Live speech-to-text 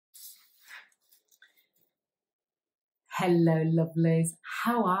Hello, lovelies.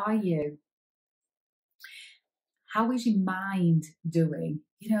 How are you? How is your mind doing?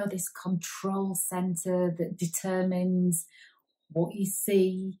 You know, this control center that determines what you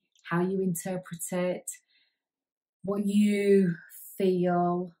see, how you interpret it, what you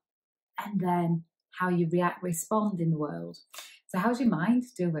feel, and then how you respond in the world. So, how's your mind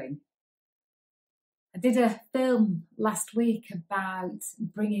doing? I did a film last week about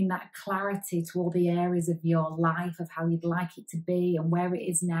bringing that clarity to all the areas of your life of how you'd like it to be and where it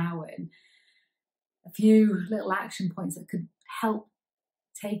is now, and a few little action points that could help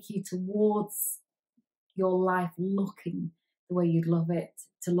take you towards your life looking the way you'd love it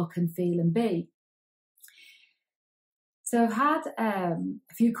to look and feel and be. So I've had a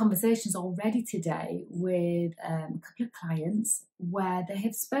few conversations already today with a couple of clients where they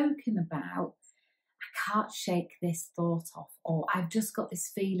have spoken about, I can't shake this thought off, or I've just got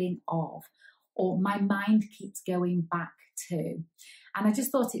this feeling of, or my mind keeps going back to. And I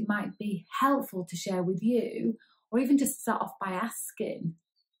just thought it might be helpful to share with you, or even just start off by asking,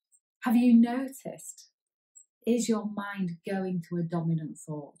 have you noticed, is your mind going to a dominant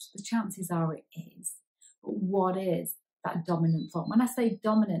thought? The chances are it is. But what is that dominant thought? When I say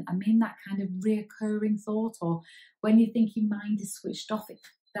dominant, I mean that kind of reoccurring thought, or when you think your mind is switched off,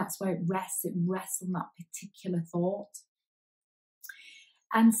 that's where it rests on that particular thought.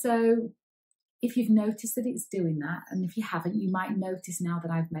 And so if you've noticed that it's doing that, and if you haven't, you might notice now that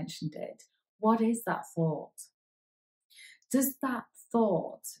I've mentioned it, what is that thought? Does that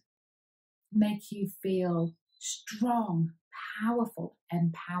thought make you feel strong, powerful,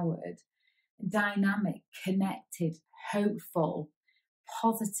 empowered, dynamic, connected, hopeful,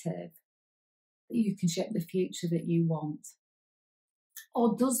 positive, that you can shape the future that you want?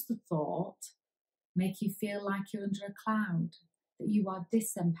 Or does the thought make you feel like you're under a cloud, that you are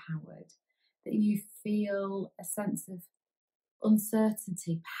disempowered, that you feel a sense of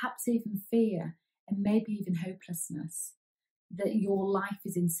uncertainty, perhaps even fear, and maybe even hopelessness, that your life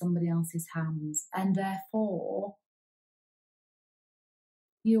is in somebody else's hands, and therefore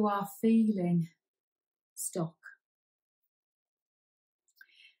you are feeling stuck?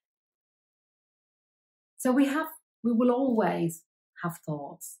 So we will always have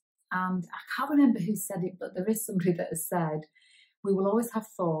thoughts, and I can't remember who said it, but there is somebody that has said we will always have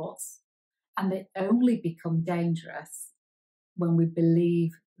thoughts, and they only become dangerous when we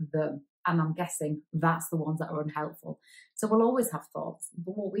believe them. And I'm guessing that's the ones that are unhelpful. So we'll always have thoughts,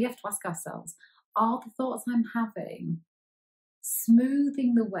 but what we have to ask ourselves, are the thoughts I'm having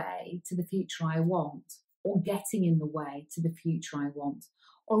smoothing the way to the future I want, or getting in the way to the future I want?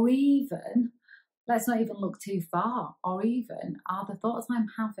 Or even, let's not even look too far, or even, are the thoughts I'm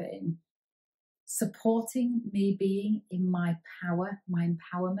having supporting me being in my power, my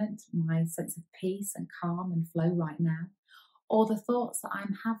empowerment, my sense of peace and calm and flow right now? Or the thoughts that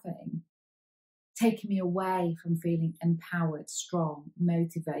I'm having taking me away from feeling empowered, strong,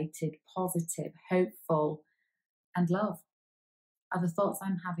 motivated, positive, hopeful, and love? Are the thoughts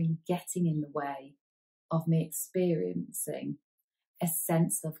I'm having getting in the way of me experiencing a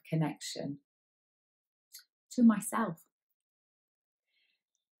sense of connection to myself?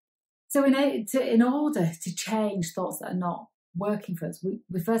 So in order to change thoughts that are not working for us,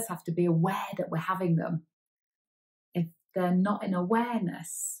 we first have to be aware that we're having them. If they're not in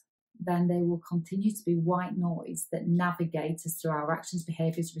awareness, then they will continue to be white noise that navigate us through our actions,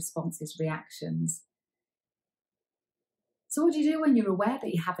 behaviours, responses, reactions. So what do you do when you're aware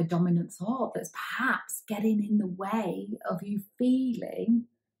that you have a dominant thought that's perhaps getting in the way of you feeling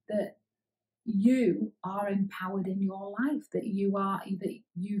that you are empowered in your life, that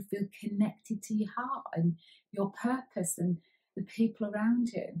you feel connected to your heart and your purpose and the people around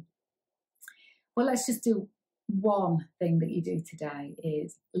you? Well, let's just do one thing that you do today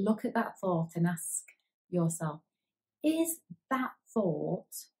is look at that thought and ask yourself, is that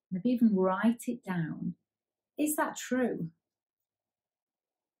thought, maybe even write it down, is that true?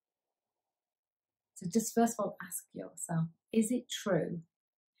 So just first of all, ask yourself, is it true?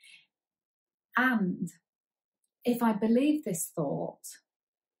 And if I believe this thought,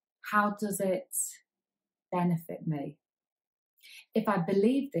 how does it benefit me? If I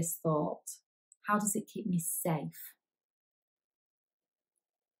believe this thought, how does it keep me safe?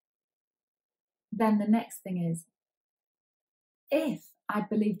 Then the next thing is, if I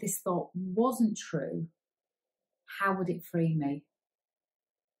believe this thought wasn't true, how would it free me?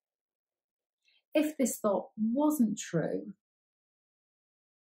 If this thought wasn't true,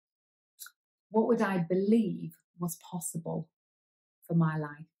 what would I believe was possible for my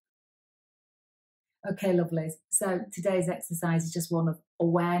life? Okay, lovelies. So today's exercise is just one of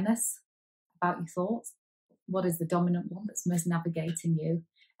awareness about your thoughts. what is the dominant one that's most navigating you,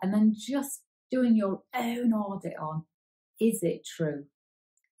 and then just doing your own audit on, is it true?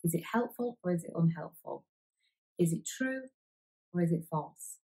 Is it helpful or is it unhelpful? Is it true or is it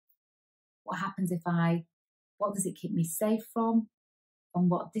false? What happens what does it keep me safe from? And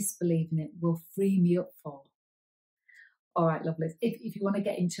what disbelieving it will free me up for? All right, lovelies. If you want to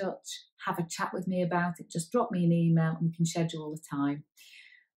get in touch, have a chat with me about it, just drop me an email and we can schedule the time.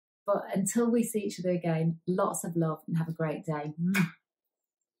 But until we see each other again, lots of love and have a great day.